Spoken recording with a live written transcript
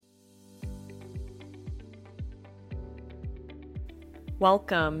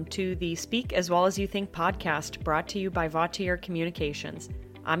Welcome to the Speak as Well as You Think podcast, brought to you by Vautier Communications.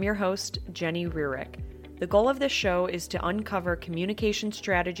 I'm your host, Jenny Alex. The goal of this show is to uncover communication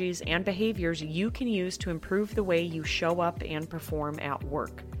strategies and behaviors you can use to improve the way you show up and perform at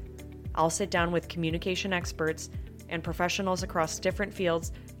work. I'll sit down with communication experts and professionals across different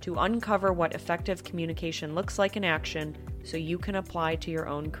fields to uncover what effective communication looks like in action so you can apply to your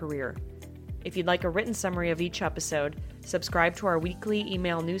own career. If you'd like a written summary of each episode, subscribe to our weekly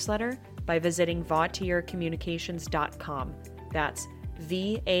email newsletter by visiting vautiercommunications.com. That's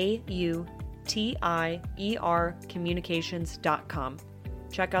VAUTIER communications.com.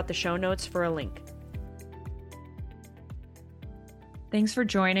 Check out the show notes for a link. Thanks for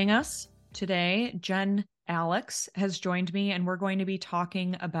joining us today. Jenn Alex has joined me, and we're going to be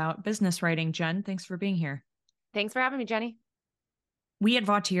talking about business writing. Jenn, thanks for being here. Thanks for having me, Jenny. We at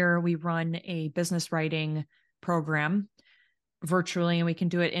Vautier, we run a business writing program virtually, and we can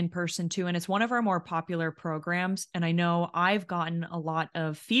do it in person too. And it's one of our more popular programs. And I know I've gotten a lot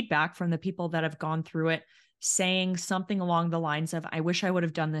of feedback from the people that have gone through it, saying something along the lines of, I wish I would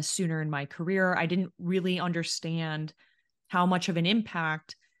have done this sooner in my career. I didn't really understand how much of an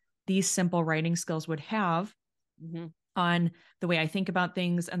impact these simple writing skills would have on the way I think about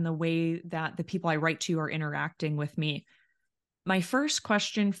things and the way that the people I write to are interacting with me. My first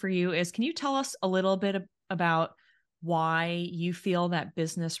question for you is, can you tell us a little bit about why you feel that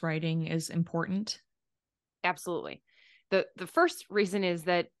business writing is important? Absolutely. The first reason is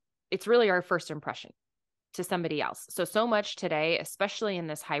that it's really our first impression to somebody else. So much today, especially in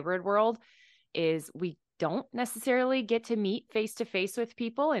this hybrid world, is we don't necessarily get to meet face-to-face with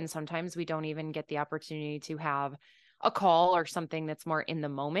people. And sometimes we don't even get the opportunity to have a call or something that's more in the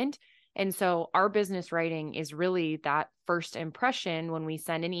moment. And so our business writing is really that first impression when we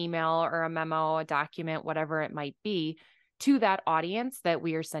send an email or a memo, a document, whatever it might be, to that audience that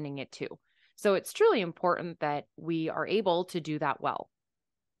we are sending it to. So it's truly important that we are able to do that well.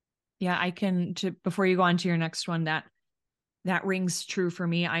 Yeah, before you go on to your next one, that rings true for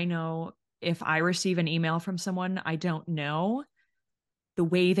me. I know if I receive an email from someone I don't know, the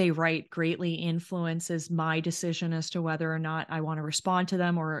way they write greatly influences my decision as to whether or not I want to respond to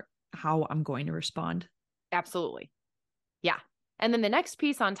them or how I'm going to respond. Absolutely. Yeah. And then the next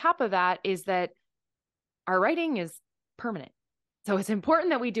piece on top of that is that our writing is permanent. So it's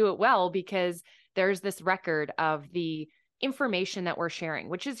important that we do it well because there's this record of the information that we're sharing,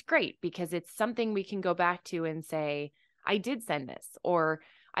 which is great because it's something we can go back to and say, I did send this, or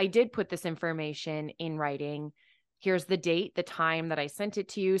I did put this information in writing. Here's the date, the time that I sent it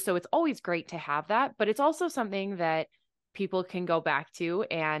to you. So it's always great to have that, but it's also something that people can go back to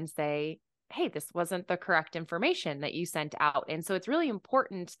and say, hey, this wasn't the correct information that you sent out. And so it's really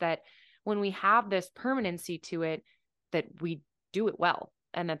important that when we have this permanency to it, that we do it well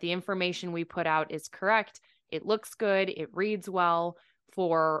and that the information we put out is correct. It looks good. It reads well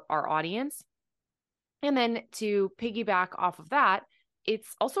for our audience. And then to piggyback off of that,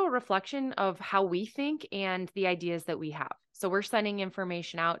 it's also a reflection of how we think and the ideas that we have. So we're sending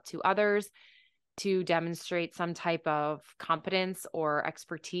information out to others to demonstrate some type of competence or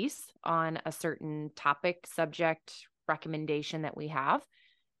expertise on a certain topic, subject, recommendation that we have.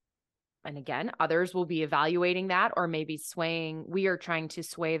 And again, others will be evaluating that or maybe we are trying to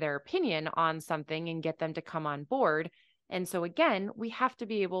sway their opinion on something and get them to come on board. And so again, we have to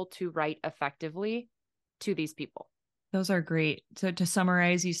be able to write effectively to these people. Those are great. So to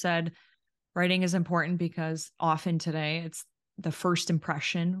summarize, you said writing is important because often today it's the first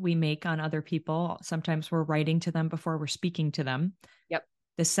impression we make on other people. Sometimes we're writing to them before we're speaking to them. Yep.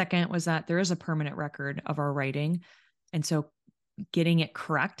 The second was that there is a permanent record of our writing. And so getting it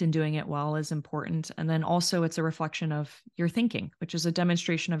correct and doing it well is important. And then also it's a reflection of your thinking, which is a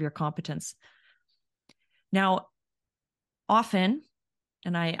demonstration of your competence. Now, often,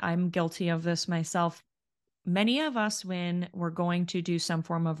 and I'm guilty of this myself, many of us, when we're going to do some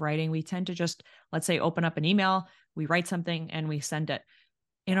form of writing, we tend to just, let's say, open up an email, we write something and we send it.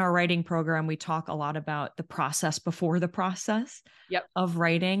 In our writing program, we talk a lot about the process before the process of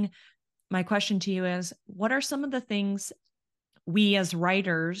writing. My question to you is, what are some of the things we as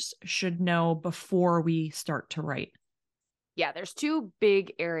writers should know before we start to write? Yeah, there's two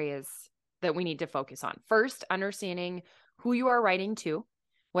big areas that we need to focus on. First, understanding who you are writing to,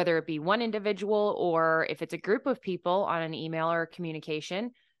 whether it be one individual or if it's a group of people on an email or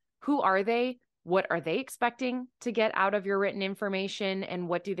communication. Who are they? What are they expecting to get out of your written information? And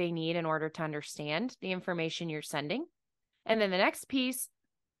what do they need in order to understand the information you're sending? And then the next piece,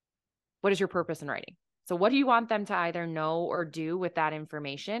 what is your purpose in writing? So what do you want them to either know or do with that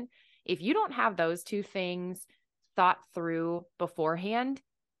information? If you don't have those two things thought through beforehand,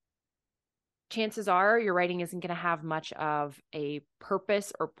 chances are your writing isn't going to have much of a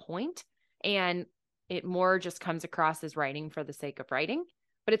purpose or point, and it more just comes across as writing for the sake of writing.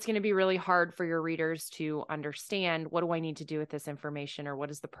 But it's going to be really hard for your readers to understand, what do I need to do with this information, or what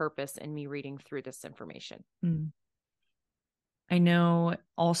is the purpose in me reading through this information? I know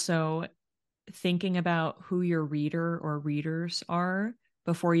also thinking about who your reader or readers are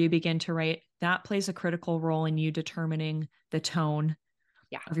before you begin to write, that plays a critical role in you determining the tone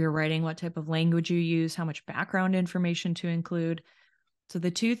of your writing, what type of language you use, how much background information to include. So the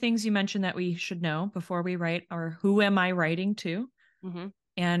two things you mentioned that we should know before we write are, who am I writing to?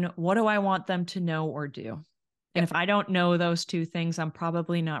 And what do I want them to know or do? And if I don't know those two things, I'm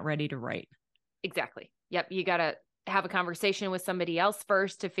probably not ready to write. Exactly. Yep. You got to have a conversation with somebody else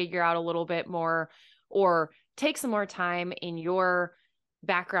first to figure out a little bit more, or take some more time in your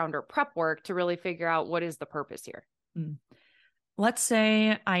background or prep work to really figure out what is the purpose here. Let's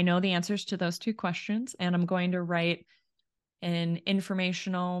say I know the answers to those two questions, and I'm going to write an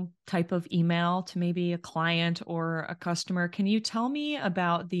informational type of email to maybe a client or a customer. Can you tell me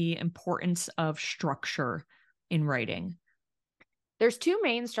about the importance of structure in writing? There's two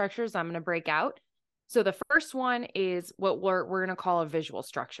main structures I'm going to break out. So the first one is what we're going to call a visual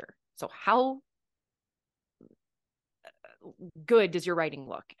structure. So how good does your writing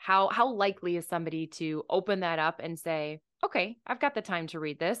look? How likely is somebody to open that up and say, okay, I've got the time to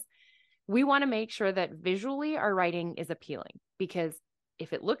read this? We want to make sure that visually our writing is appealing, because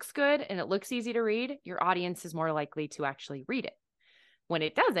if it looks good and it looks easy to read, your audience is more likely to actually read it. When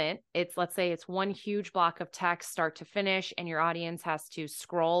it doesn't, let's say it's one huge block of text start to finish, and your audience has to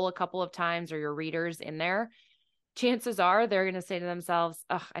scroll a couple of times, or your readers in there, chances are they're going to say to themselves,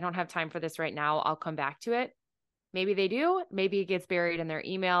 "Ugh, I don't have time for this right now. I'll come back to it." Maybe they do. Maybe it gets buried in their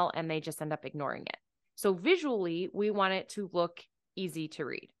email and they just end up ignoring it. So visually, we want it to look easy to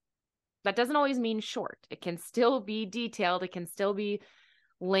read. That doesn't always mean short. It can still be detailed. It can still be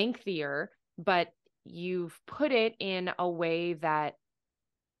lengthier, but you've put it in a way that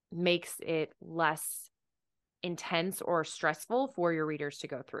makes it less intense or stressful for your readers to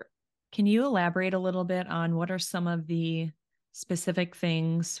go through. Can you elaborate a little bit on what are some of the specific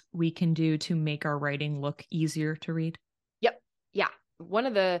things we can do to make our writing look easier to read? Yep. Yeah. One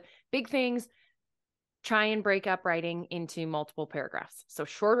of the big things, try and break up writing into multiple paragraphs. So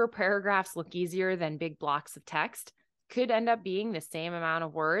shorter paragraphs look easier than big blocks of text. Could end up being the same amount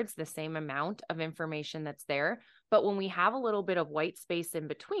of words, the same amount of information that's there. But when we have a little bit of white space in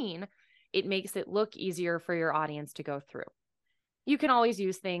between, it makes it look easier for your audience to go through. You can always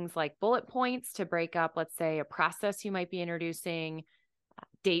use things like bullet points to break up, let's say, a process you might be introducing,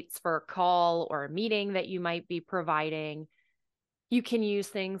 dates for a call or a meeting that you might be providing. You can use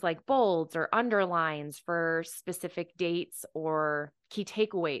things like bolds or underlines for specific dates or key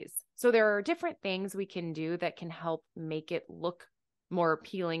takeaways. So there are different things we can do that can help make it look more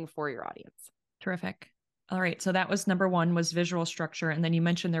appealing for your audience. Terrific. All right. So that was number one, was visual structure. And then you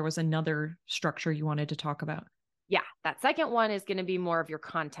mentioned there was another structure you wanted to talk about. Yeah, that second one is going to be more of your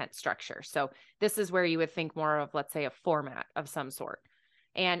content structure. So this is where you would think more of, let's say, a format of some sort.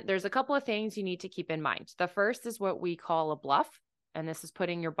 And there's a couple of things you need to keep in mind. The first is what we call a bluff. And this is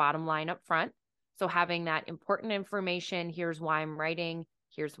putting your bottom line up front. So having that important information, here's why I'm writing,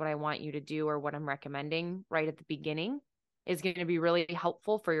 here's what I want you to do, or what I'm recommending right at the beginning, is going to be really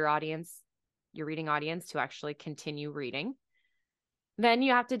helpful for your audience, your reading audience, to actually continue reading. Then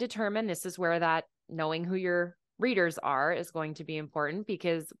you have to determine, this is where that knowing who your readers are is going to be important,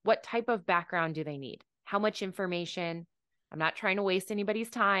 because what type of background do they need? How much information? I'm not trying to waste anybody's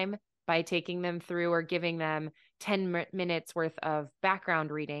time by taking them through or giving them 10 minutes worth of background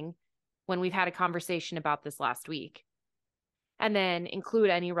reading when we've had a conversation about this last week. And then include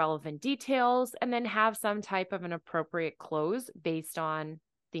any relevant details, and then have some type of an appropriate close based on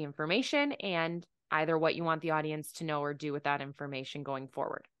the information and either what you want the audience to know or do with that information going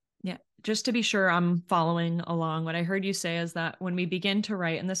forward. Yeah. Just to be sure I'm following along, what I heard you say is that when we begin to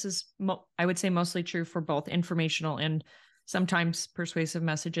write, and this is, I would say, mostly true for both informational and sometimes persuasive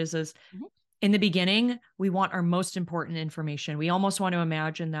messages, is in the beginning, we want our most important information. We almost want to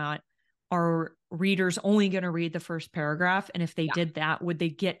imagine that our readers only going to read the first paragraph. And if they did that, would they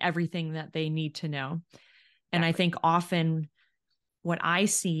get everything that they need to know? And I think often what I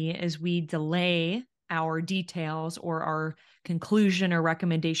see is we delay our details or our conclusion or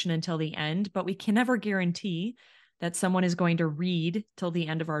recommendation until the end, but we can never guarantee that someone is going to read till the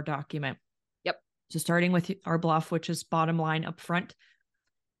end of our document. Yep. So starting with our bluff, which is bottom line up front,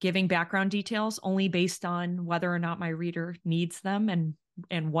 giving background details only based on whether or not my reader needs them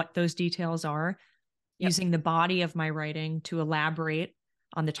and what those details are. using the body of my writing to elaborate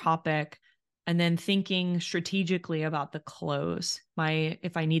on the topic, and then thinking strategically about the close,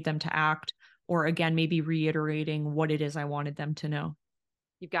 if I need them to act, or again, maybe reiterating what it is I wanted them to know.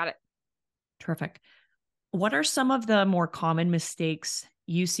 You've got it. Terrific. What are some of the more common mistakes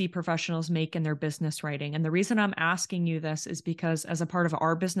you see professionals make in their business writing? And the reason I'm asking you this is because as a part of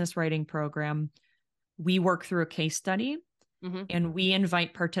our business writing program, we work through a case study, and we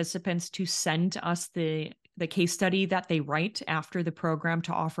invite participants to send us the case study that they write after the program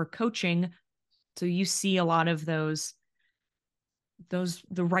to offer coaching. So you see a lot of the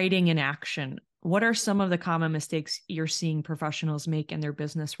writing in action. What are some of the common mistakes you're seeing professionals make in their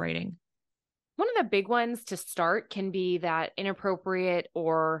business writing? One of the big ones to start can be that inappropriate,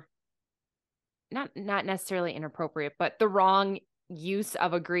 or not necessarily inappropriate, but the wrong use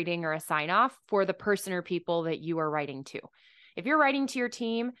of a greeting or a sign off for the person or people that you are writing to. If you're writing to your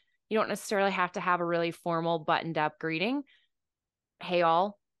team, you don't necessarily have to have a really formal buttoned up greeting. Hey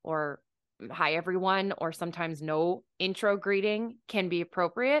all, or hi everyone, or sometimes no intro greeting can be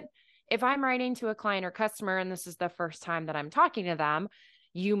appropriate. If I'm writing to a client or customer and this is the first time that I'm talking to them,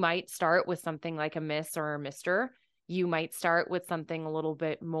 you might start with something like a Miss or a Mr. You might start with something a little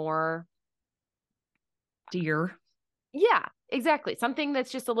bit more dear. Yeah, exactly. Something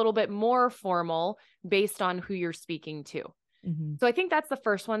that's just a little bit more formal based on who you're speaking to. So I think that's the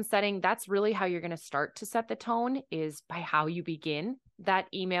first one. That's really how you're going to start to set the tone, is by how you begin that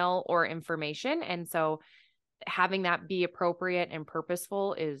email or information. And so having that be appropriate and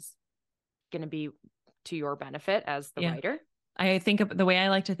purposeful is going to be to your benefit as the writer. I think the way I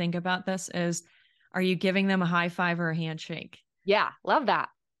like to think about this is, are you giving them a high five or a handshake? Yeah, love that.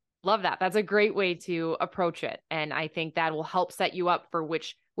 Love that. That's a great way to approach it. And I think that will help set you up for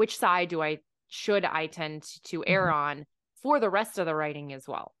which side should I tend to err on for the rest of the writing as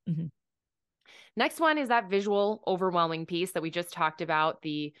well. Next one is that visual overwhelming piece that we just talked about,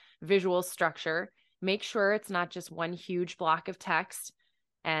 the visual structure. Make sure it's not just one huge block of text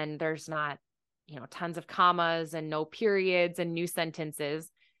and there's not, tons of commas and no periods and new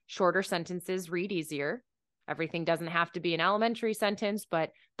sentences. Shorter sentences read easier. Everything doesn't have to be an elementary sentence, but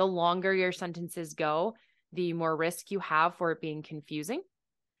the longer your sentences go, the more risk you have for it being confusing.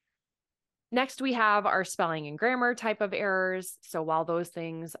 Next, we have our spelling and grammar type of errors. So while those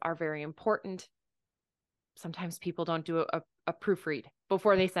things are very important, sometimes people don't do a proofread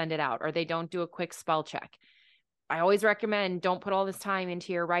before they send it out, or they don't do a quick spell check. I always recommend don't put all this time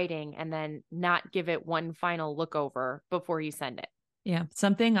into your writing and then not give it one final look over before you send it. Yeah.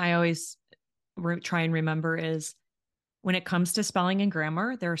 Something I always try and remember is, when it comes to spelling and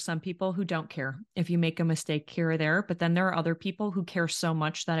grammar, there are some people who don't care if you make a mistake here or there, but then there are other people who care so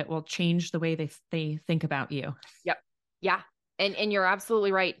much that it will change the way they think about you. Yep. Yeah. And you're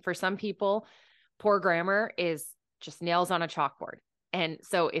absolutely right. For some people, poor grammar is just nails on a chalkboard. And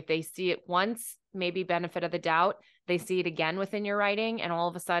so if they see it once, maybe benefit of the doubt, they see it again within your writing, and all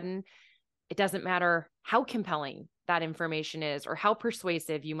of a sudden, it doesn't matter how compelling that information is or how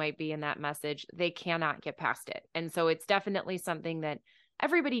persuasive you might be in that message, they cannot get past it. And so it's definitely something that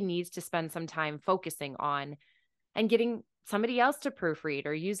everybody needs to spend some time focusing on, and getting somebody else to proofread,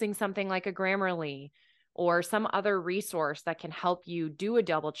 or using something like a Grammarly or some other resource that can help you do a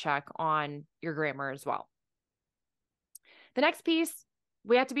double check on your grammar as well. The next piece,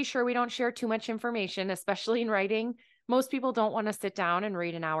 we have to be sure we don't share too much information, especially in writing. Most people don't want to sit down and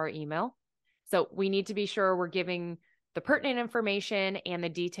read an hour email. So we need to be sure we're giving the pertinent information and the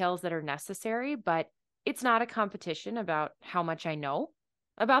details that are necessary, but it's not a competition about how much I know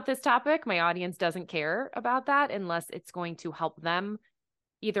about this topic. My audience doesn't care about that unless it's going to help them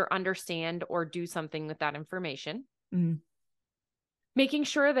either understand or do something with that information. Making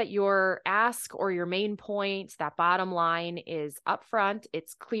sure that your ask or your main point, that bottom line, is upfront,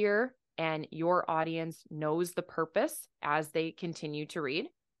 it's clear, and your audience knows the purpose as they continue to read.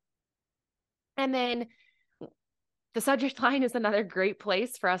 And then the subject line is another great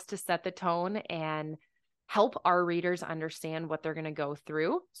place for us to set the tone and help our readers understand what they're going to go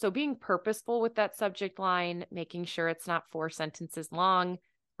through. So being purposeful with that subject line, making sure it's not 4 sentences long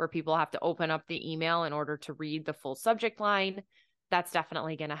where people have to open up the email in order to read the full subject line, that's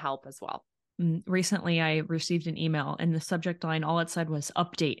definitely going to help as well. Recently, I received an email and the subject line, all it said was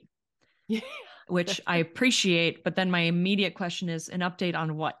update, which I appreciate. But then my immediate question is, an update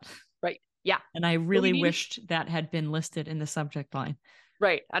on what? Right. Yeah. And I really wished that had been listed in the subject line.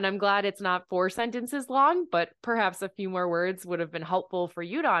 Right. And I'm glad it's not 4 sentences long, but perhaps a few more words would have been helpful for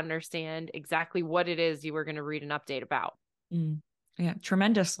you to understand exactly what it is you were going to read an update about. Yeah.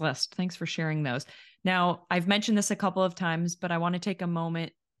 Tremendous list. Thanks for sharing those. Now, I've mentioned this a couple of times, but I want to take a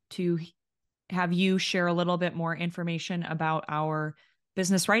moment to have you share a little bit more information about our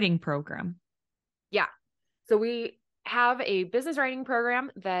business writing program. Yeah. So we have a business writing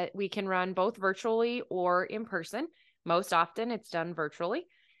program that we can run both virtually or in person. Most often it's done virtually.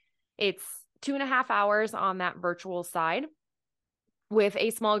 It's 2.5 hours on that virtual side with a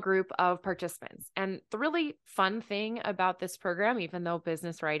small group of participants. And the really fun thing about this program, even though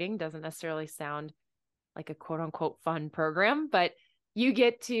business writing doesn't necessarily sound like a quote unquote fun program, but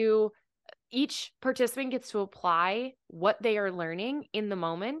each participant gets to apply what they are learning in the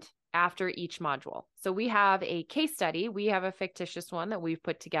moment after each module. So we have a case study. We have a fictitious one that we've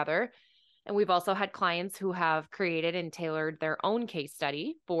put together. And we've also had clients who have created and tailored their own case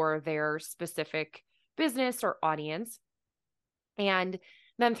study for their specific business or audience. And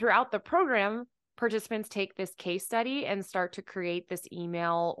then throughout the program, participants take this case study and start to create this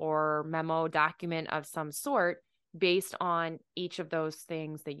email or memo document of some sort based on each of those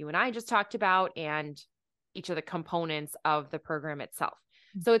things that you and I just talked about and each of the components of the program itself.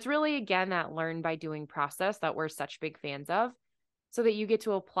 So it's really, again, that learn by doing process that we're such big fans of, so that you get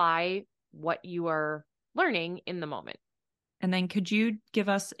to apply what you are learning in the moment. And then could you give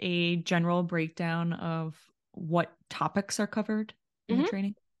us a general breakdown of what topics are covered in the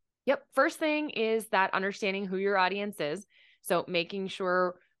training? Yep. First thing is that understanding who your audience is. So making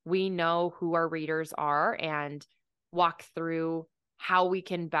sure we know who our readers are and walk through how we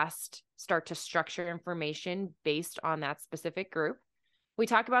can best start to structure information based on that specific group. We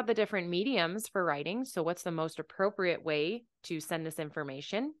talk about the different mediums for writing. So what's the most appropriate way to send this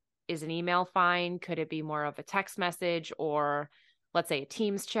information? Is an email fine? Could it be more of a text message or let's say a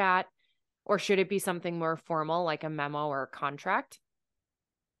Teams chat? Or should it be something more formal like a memo or a contract?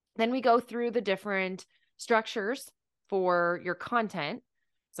 Then we go through the different structures for your content.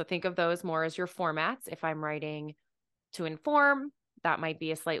 So think of those more as your formats. If I'm writing to inform, that might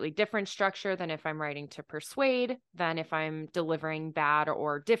be a slightly different structure than if I'm writing to persuade, than if I'm delivering bad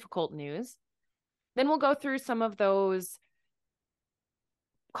or difficult news. Then we'll go through some of those,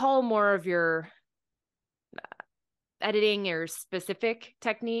 call more of your editing or specific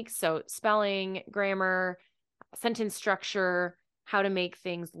techniques. So spelling, grammar, sentence structure, how to make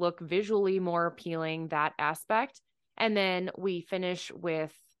things look visually more appealing, that aspect. And then we finish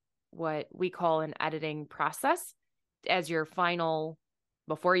with what we call an editing process as your final,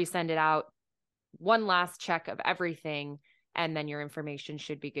 before you send it out, one last check of everything, and then your information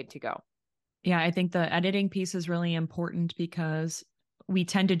should be good to go. Yeah, I think the editing piece is really important because we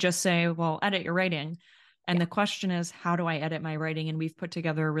tend to just say, well, edit your writing. And the question is, how do I edit my writing? And we've put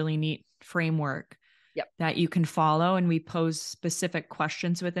together a really neat framework that you can follow. And we pose specific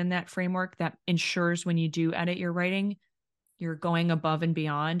questions within that framework that ensures when you do edit your writing, you're going above and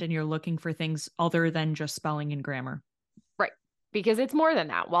beyond and you're looking for things other than just spelling and grammar. Right. Because it's more than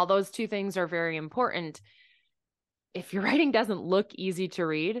that. While those two things are very important, if your writing doesn't look easy to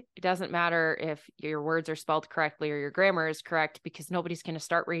read, it doesn't matter if your words are spelled correctly or your grammar is correct, because nobody's going to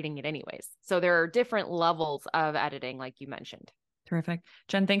start reading it anyways. So there are different levels of editing, like you mentioned. Terrific.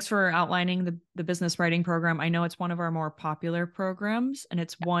 Jenn, thanks for outlining the business writing program. I know it's one of our more popular programs, and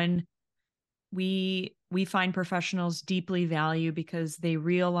it's one we find professionals deeply value because they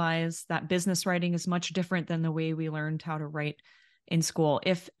realize that business writing is much different than the way we learned how to write in school.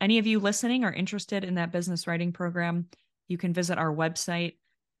 If any of you listening are interested in that business writing program, you can visit our website,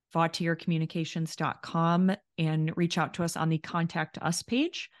 vautiercommunications.com, and reach out to us on the Contact Us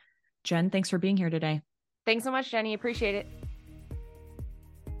page. Jenn, thanks for being here today. Thanks so much, Jenny. Appreciate it.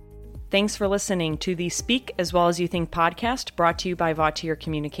 Thanks for listening to the Speak As Well As You Think podcast, brought to you by Vautier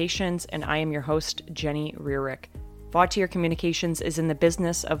Communications, and I am your host, Jenny Rearick. Vautier Communications is in the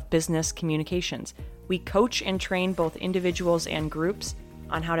business of business communications. We coach and train both individuals and groups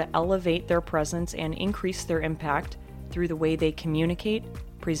on how to elevate their presence and increase their impact through the way they communicate,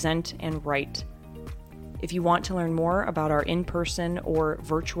 present, and write. If you want to learn more about our in-person or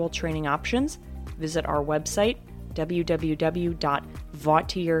virtual training options, visit our website,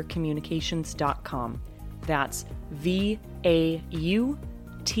 www.vautiercommunications.com. That's VAUTIER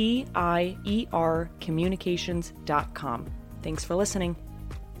communications.com. Thanks for listening.